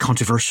really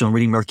controversial and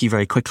really murky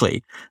very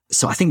quickly.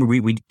 So I think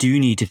we do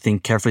need to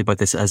think carefully about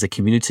this as a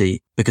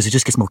community, because it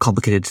just gets more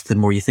complicated the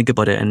more you think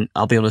about it. And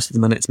I'll be honest, at the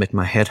minute it's making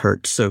my head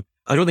hurt. So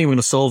I don't think we're going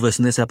to solve this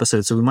in this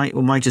episode. So we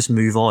might just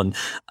move on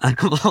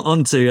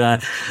onto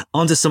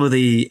some of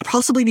the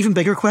possibly an even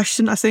bigger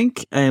question, I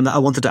think, that I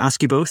wanted to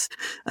ask you both,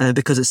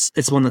 because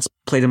it's one that's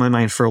played in my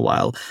mind for a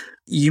while.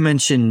 You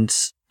mentioned,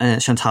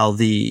 Chantal,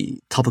 the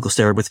topical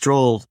steroid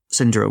withdrawal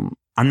syndrome,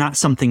 and that's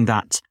something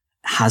that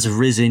has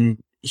risen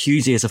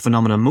hugely as a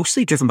phenomenon,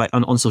 mostly driven by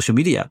on social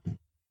media,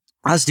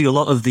 as do a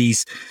lot of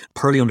these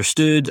poorly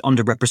understood,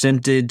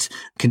 underrepresented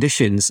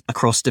conditions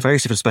across the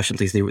various different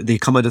specialties. They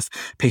come out of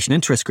patient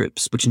interest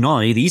groups, which now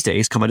these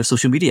days come out of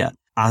social media.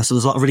 So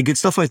there's a lot of really good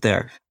stuff out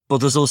there, but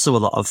there's also a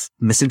lot of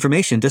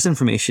misinformation,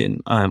 disinformation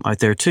out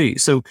there too.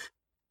 So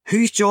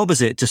whose job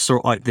is it to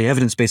sort out the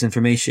evidence-based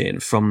information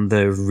from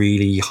the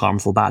really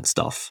harmful bad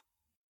stuff?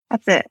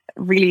 That's a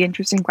really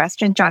interesting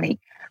question, Johnny.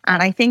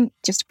 And I think,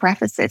 just to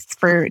preface this,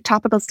 for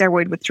topical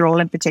steroid withdrawal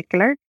in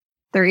particular,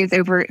 there is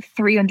over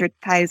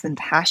 300,000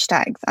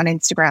 hashtags on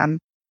Instagram,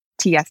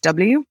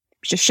 TSW,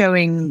 just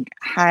showing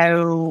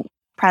how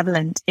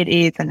prevalent it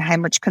is and how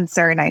much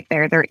concern out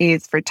there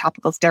is for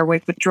topical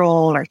steroid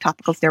withdrawal or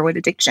topical steroid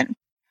addiction.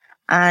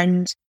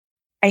 And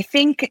I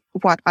think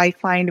what I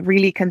find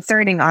really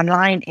concerning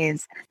online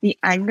is the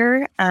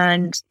anger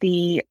and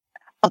the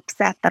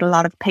upset that a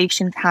lot of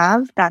patients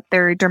have that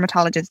their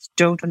dermatologists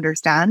don't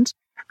understand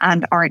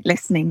and aren't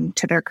listening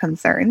to their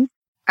concerns.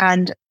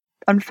 And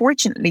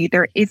unfortunately,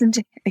 there isn't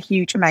a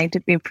huge amount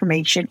of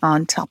information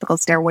on topical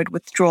steroid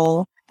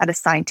withdrawal that is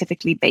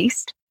scientifically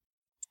based.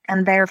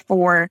 And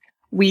therefore,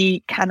 we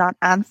cannot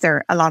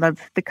answer a lot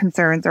of the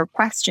concerns or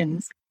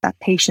questions that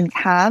patients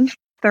have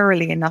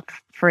thoroughly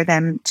enough for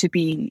them to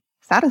be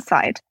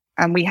satisfied.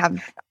 And we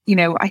have,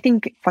 I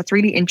think what's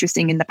really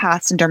interesting in the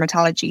past in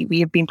dermatology, we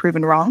have been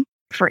proven wrong.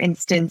 For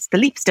instance, the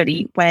LEAP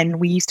study, when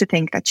we used to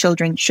think that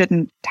children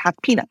shouldn't have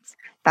peanuts,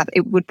 that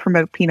it would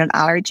promote peanut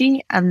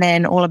allergy. And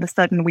then all of a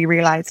sudden we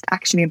realized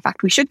actually, in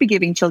fact, we should be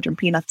giving children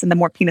peanuts. And the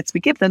more peanuts we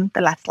give them,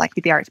 the less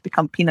likely they are to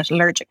become peanut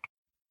allergic.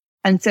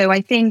 And so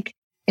I think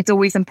it's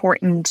always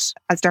important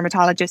as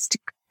dermatologists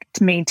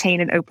to maintain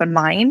an open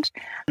mind.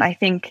 And I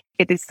think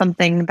it is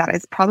something that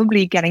is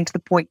probably getting to the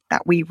point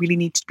that we really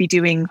need to be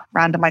doing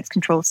randomized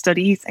control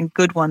studies and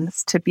good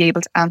ones to be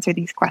able to answer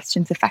these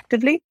questions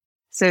effectively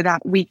so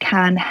that we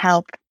can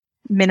help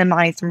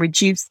minimize and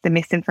reduce the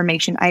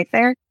misinformation out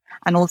there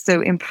and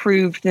also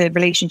improve the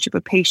relationship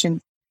with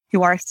patients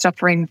who are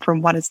suffering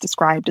from what is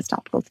described as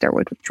topical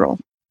steroid withdrawal.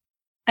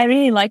 I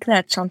really like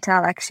that,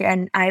 Chantal, actually.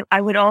 And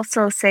I would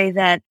also say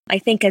that I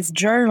think as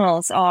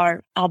journals,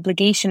 our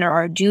obligation or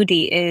our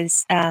duty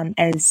is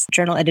as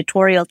journal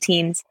editorial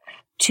teams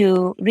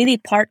to really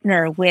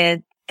partner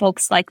with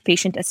folks like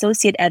patient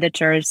associate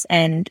editors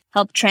and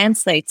help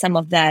translate some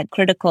of that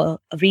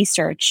critical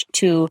research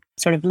to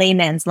sort of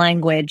layman's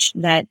language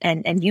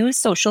and use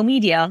social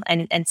media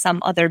and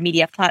some other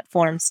media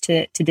platforms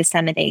to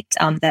disseminate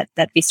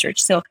that research.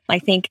 So I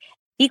think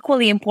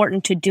equally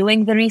important to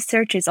doing the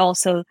research is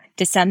also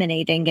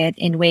disseminating it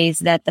in ways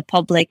that the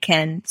public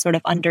can sort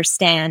of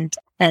understand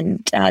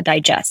and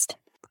digest.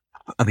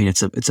 I mean,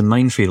 it's a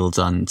minefield,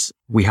 and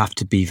we have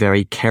to be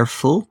very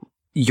careful.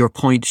 Your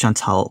point,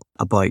 Chantal,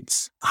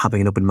 about having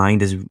an open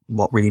mind is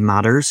what really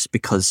matters,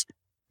 because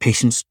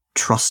patients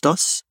trust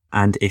us.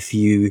 And if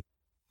you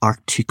are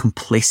too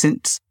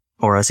complacent,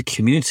 or as a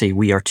community,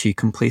 we are too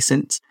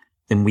complacent,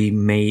 then we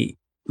may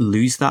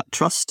lose that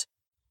trust.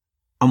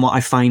 And what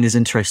I find is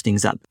interesting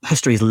is that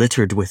history is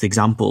littered with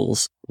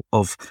examples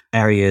of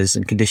areas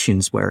and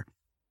conditions where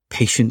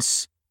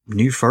patients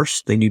knew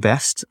first, they knew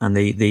best, and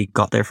they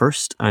got there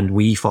first, and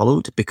we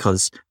followed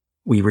because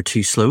we were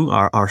too slow.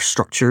 Our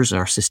structures,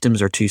 our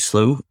systems are too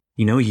slow.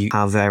 You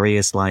have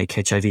areas like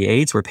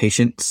HIV/AIDS where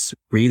patients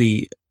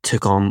really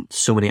took on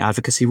so many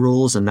advocacy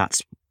roles, and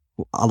that's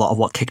a lot of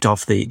what kicked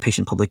off the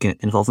patient public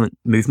involvement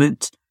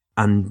movement.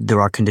 And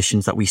there are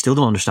conditions that we still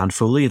don't understand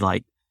fully,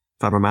 like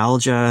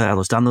fibromyalgia,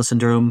 Ehlers-Danlos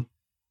syndrome,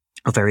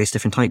 of various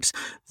different types,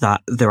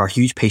 that there are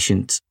huge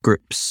patient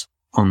groups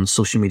on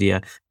social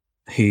media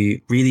who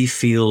really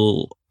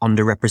feel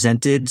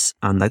underrepresented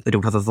and that they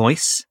don't have a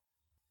voice.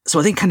 So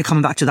I think kind of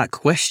coming back to that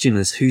question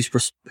is who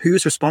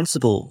is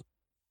responsible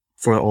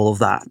for all of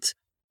that?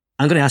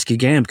 I'm going to ask you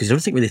again because I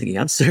don't really think you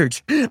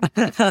answered.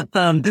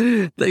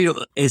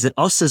 Is it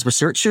us as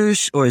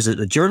researchers, or is it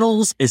the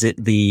journals? Is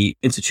it the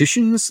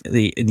institutions, in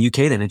the UK,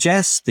 the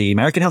NHS, the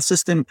American health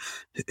system?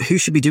 Who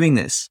should be doing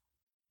this?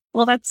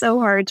 Well, that's so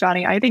hard,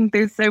 Johnny. I think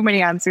there's so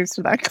many answers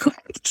to that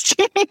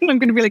question. I'm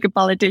going to be like a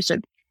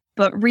politician.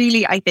 But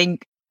really, I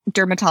think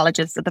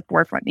dermatologists at the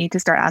forefront need to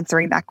start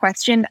answering that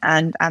question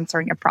and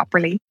answering it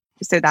properly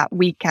so that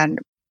we can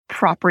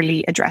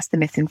properly address the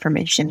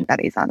misinformation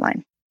that is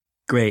online.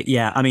 Great.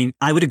 Yeah. I mean,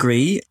 I would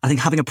agree. I think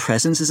having a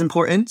presence is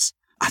important.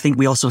 I think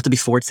we also have to be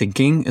forward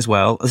thinking as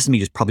well. This is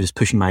me probably just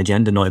pushing my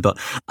agenda now, but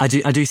I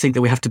do think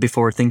that we have to be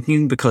forward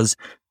thinking because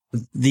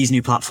these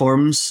new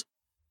platforms,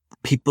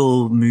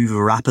 people move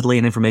rapidly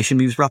and information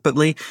moves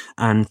rapidly,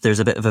 and there's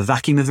a bit of a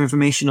vacuum of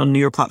information on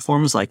newer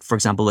platforms. Like, for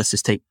example, let's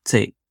just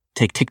take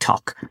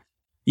TikTok.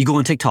 You go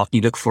on TikTok,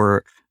 you look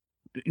for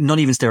not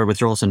even steroid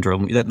withdrawal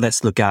syndrome.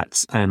 Let's look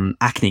at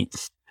acne.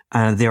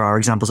 There are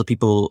examples of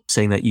people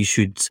saying that you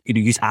should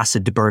use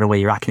acid to burn away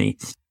your acne,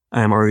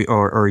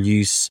 or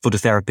use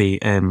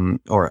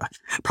phototherapy, or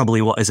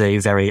probably what is a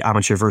very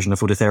amateur version of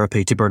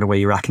phototherapy to burn away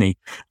your acne,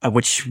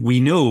 which we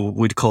know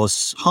would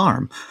cause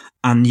harm.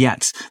 And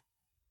yet,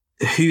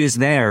 who is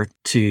there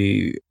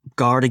to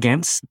guard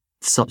against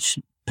such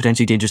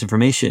potentially dangerous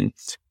information?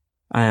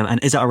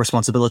 And is it our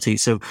responsibility?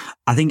 So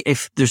I think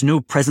if there's no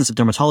presence of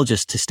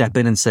dermatologists to step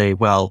in and say,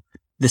 well,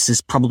 this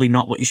is probably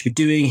not what you should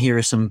be doing, here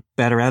is some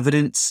better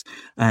evidence,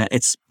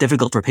 it's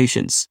difficult for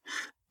patients.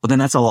 But then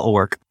that's a lot of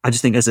work. I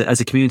just think as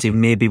a community,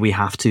 maybe we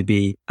have to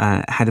be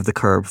ahead of the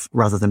curve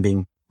rather than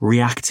being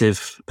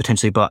reactive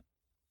potentially. But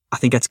I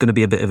think it's going to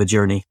be a bit of a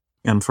journey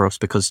for us,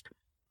 because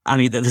I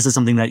mean, this is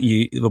something that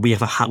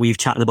we've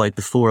chatted about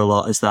before a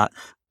lot, is that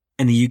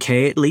in the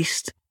UK, at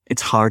least,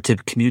 it's hard to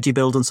community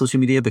build on social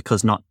media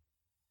because not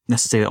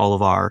necessarily all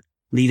of our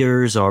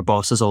leaders or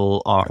bosses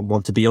all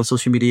want to be on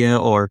social media,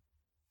 or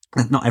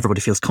Not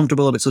everybody feels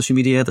comfortable about social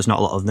media. There's not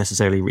a lot of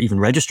necessarily even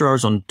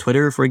registrars on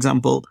Twitter, for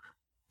example.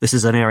 This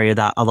is an area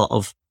that a lot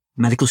of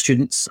medical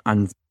students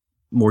and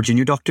more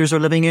junior doctors are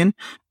living in.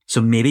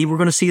 So maybe we're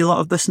going to see a lot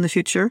of this in the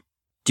future.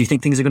 Do you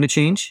think things are going to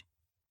change?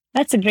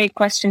 That's a great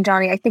question,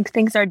 Johnny. I think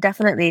things are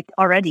definitely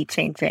already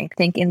changing. I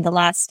think in the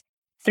last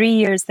 3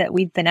 years that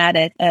we've been at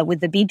it with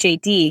the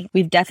BJD,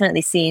 we've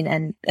definitely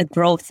seen a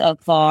growth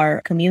of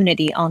our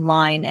community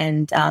online,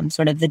 and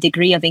sort of the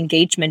degree of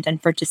engagement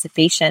and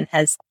participation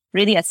has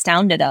really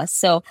astounded us.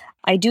 So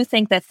I do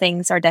think that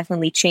things are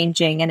definitely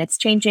changing, and it's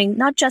changing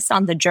not just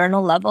on the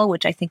journal level,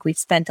 which I think we've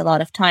spent a lot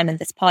of time in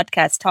this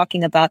podcast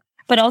talking about,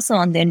 but also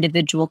on the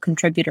individual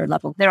contributor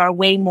level. There are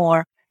way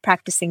more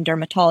practicing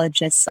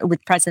dermatologists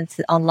with presence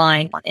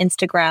online on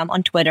Instagram,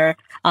 on Twitter,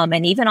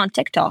 and even on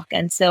TikTok.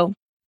 And so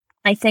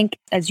I think,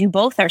 as you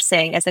both are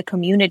saying, as a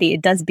community,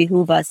 it does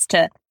behoove us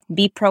to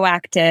be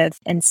proactive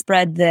and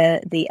spread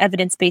the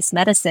evidence-based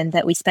medicine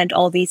that we spent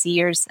all these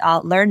years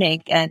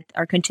learning and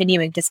are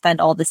continuing to spend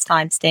all this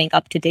time staying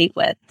up to date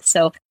with.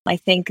 So I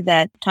think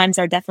that times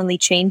are definitely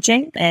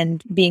changing,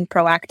 and being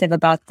proactive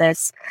about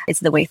this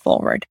is the way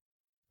forward.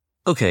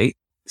 Okay,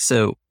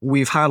 so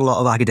we've had a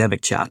lot of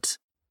academic chat.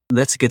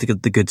 Let's get to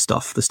the good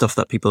stuff, the stuff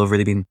that people have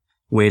really been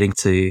waiting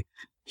to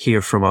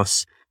hear from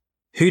us.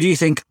 Who do you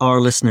think our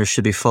listeners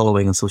should be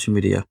following on social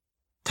media?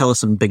 Tell us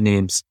some big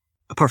names,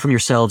 apart from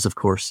yourselves, of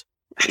course.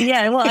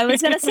 Yeah, well, I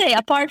was going to say,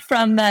 apart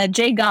from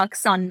Jay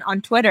Gox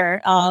on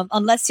Twitter,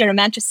 unless you're a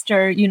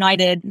Manchester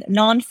United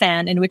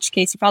non-fan, in which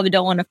case you probably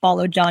don't want to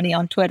follow Johnny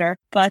on Twitter.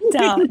 But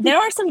there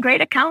are some great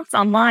accounts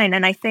online.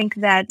 And I think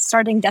that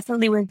starting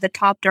definitely with the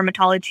top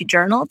dermatology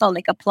journals, I'll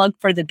make a plug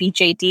for the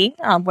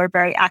BJD. We're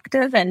very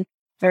active and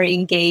very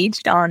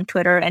engaged on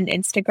Twitter and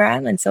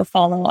Instagram. And so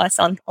follow us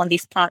on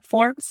these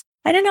platforms.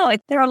 I don't know,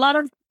 there are a lot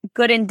of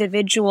good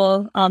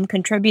individual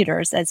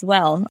contributors as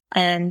well.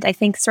 And I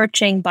think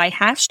searching by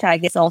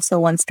hashtag is also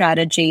one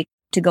strategy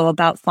to go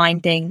about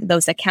finding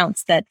those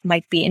accounts that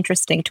might be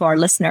interesting to our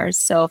listeners.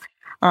 So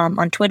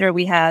on Twitter,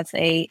 we have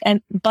a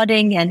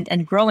budding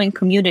and growing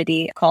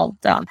community called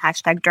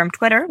hashtag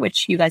DermTwitter,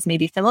 which you guys may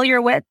be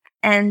familiar with.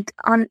 And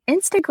on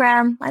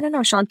Instagram, I don't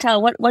know,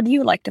 Chantal, what do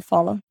you like to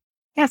follow?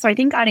 Yeah, so I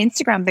think on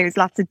Instagram, there's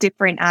lots of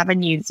different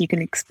avenues you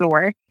can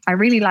explore. I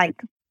really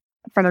like,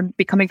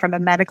 coming from a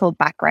medical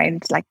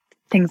background, like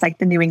things like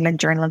the New England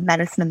Journal of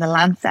Medicine and the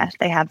Lancet.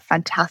 They have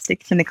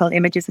fantastic clinical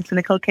images and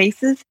clinical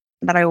cases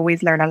that I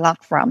always learn a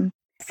lot from.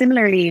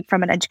 Similarly,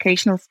 from an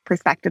educational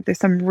perspective, there's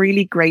some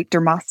really great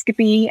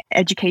dermoscopy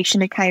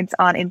education accounts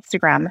on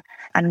Instagram.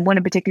 And one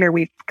in particular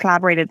we've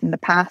collaborated in the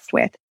past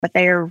with, but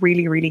they are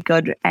really, really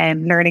good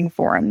learning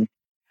forums.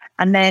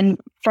 And then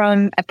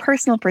from a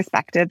personal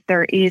perspective,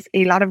 there is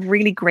a lot of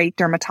really great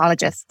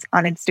dermatologists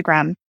on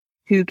Instagram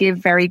who give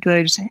very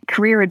good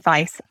career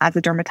advice as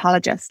a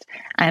dermatologist.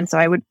 And so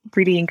I would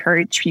really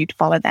encourage you to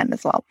follow them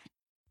as well.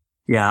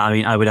 Yeah, I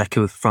mean, I would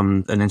echo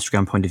from an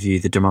Instagram point of view,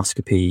 the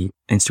dermoscopy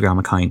Instagram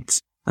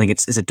account. I think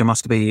is it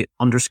dermoscopy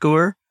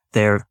 _?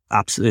 They're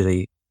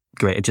absolutely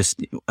great. It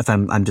just, if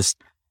I'm just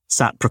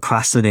sat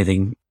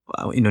procrastinating,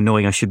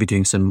 knowing I should be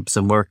doing some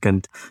work,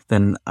 and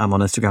then I'm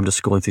on Instagram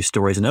just scrolling through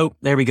stories, and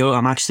there we go,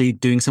 I'm actually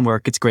doing some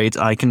work. It's great.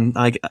 I'll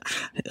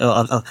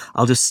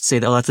just say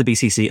that, that's a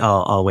BCC.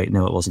 Oh wait,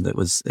 no, it wasn't. It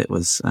was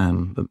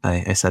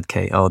I said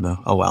K. Oh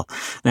no. Oh well.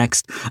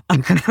 Next,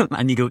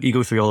 and you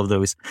go through all of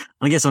those.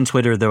 And I guess on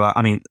Twitter there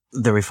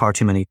are far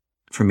too many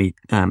for me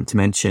to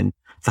mention.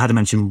 If I had to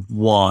mention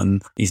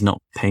one, he's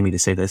not paying me to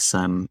say this.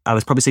 I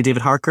would probably say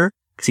David Harker,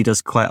 because he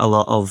does quite a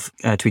lot of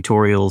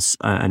tutorials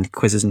and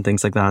quizzes and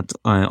things like that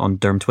on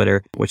Derm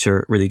Twitter, which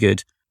are really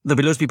good. There'll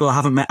be loads of people I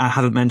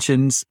haven't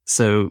mentioned,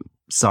 so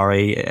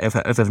sorry if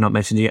I've not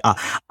mentioned you.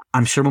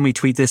 I'm sure when we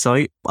tweet this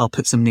out, I'll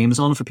put some names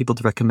on for people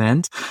to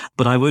recommend,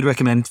 but I would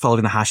recommend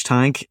following the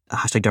hashtag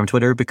Derm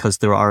Twitter, because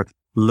there are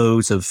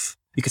loads of,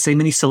 you could say,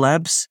 mini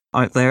celebs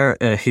out there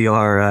who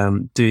are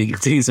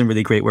doing some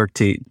really great work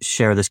to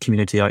share this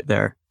community out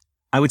there.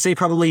 I would say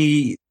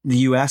probably the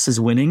US is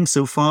winning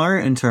so far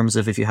in terms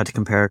of if you had to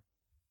compare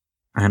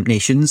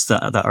nations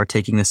that are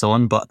taking this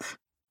on, but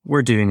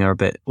we're doing our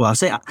bit. Well,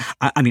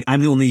 I mean,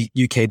 I'm the only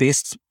UK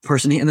based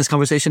person in this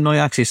conversation now,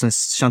 actually,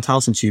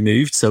 since you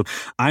moved. So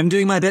I'm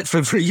doing my bit for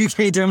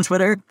UK Derm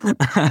Twitter.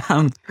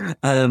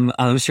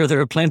 I'm sure there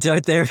are plenty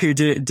out there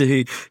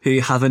who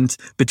haven't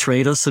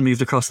betrayed us and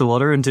moved across the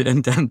water and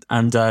doing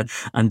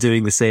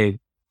the same.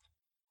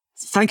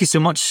 Thank you so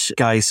much,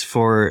 guys,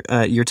 for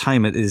your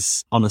time.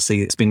 It's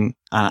been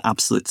an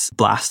absolute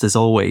blast as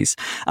always.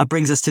 That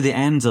brings us to the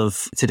end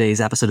of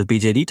today's episode of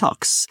BJD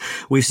Talks.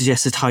 We've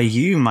suggested how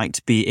you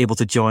might be able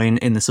to join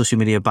in the social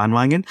media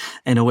bandwagon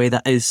in a way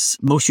that is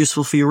most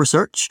useful for your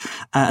research,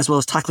 as well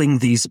as tackling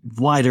these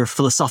wider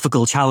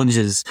philosophical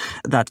challenges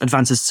that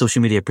advances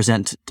social media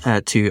present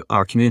to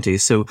our community.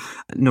 So,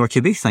 Nora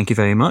Kibbe, thank you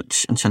very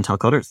much. And Chantal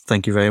Cotter,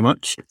 thank you very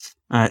much.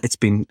 It's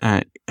been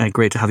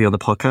great to have you on the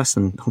podcast,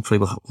 and hopefully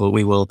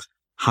we will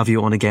have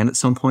you on again at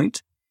some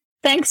point.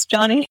 Thanks,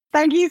 Johnny.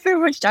 Thank you so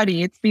much,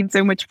 Johnny. It's been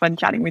so much fun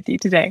chatting with you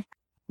today.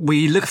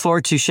 We look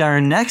forward to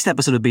sharing next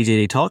episode of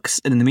BJD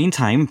Talks. And in the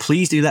meantime,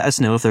 please do let us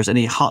know if there's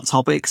any hot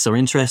topics or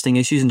interesting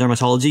issues in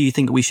dermatology you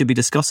think we should be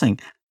discussing.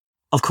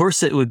 Of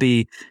course, it would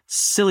be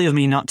silly of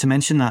me not to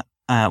mention that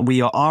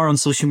we are on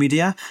social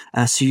media,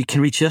 so you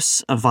can reach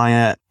us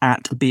via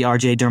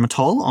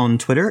 @BRJDermatol on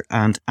Twitter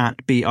and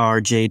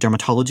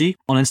 @BRJDermatology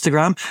on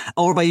Instagram,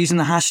 or by using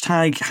the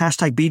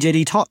hashtag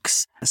BJD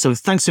Talks. So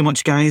thanks so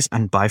much, guys,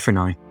 and bye for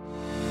now.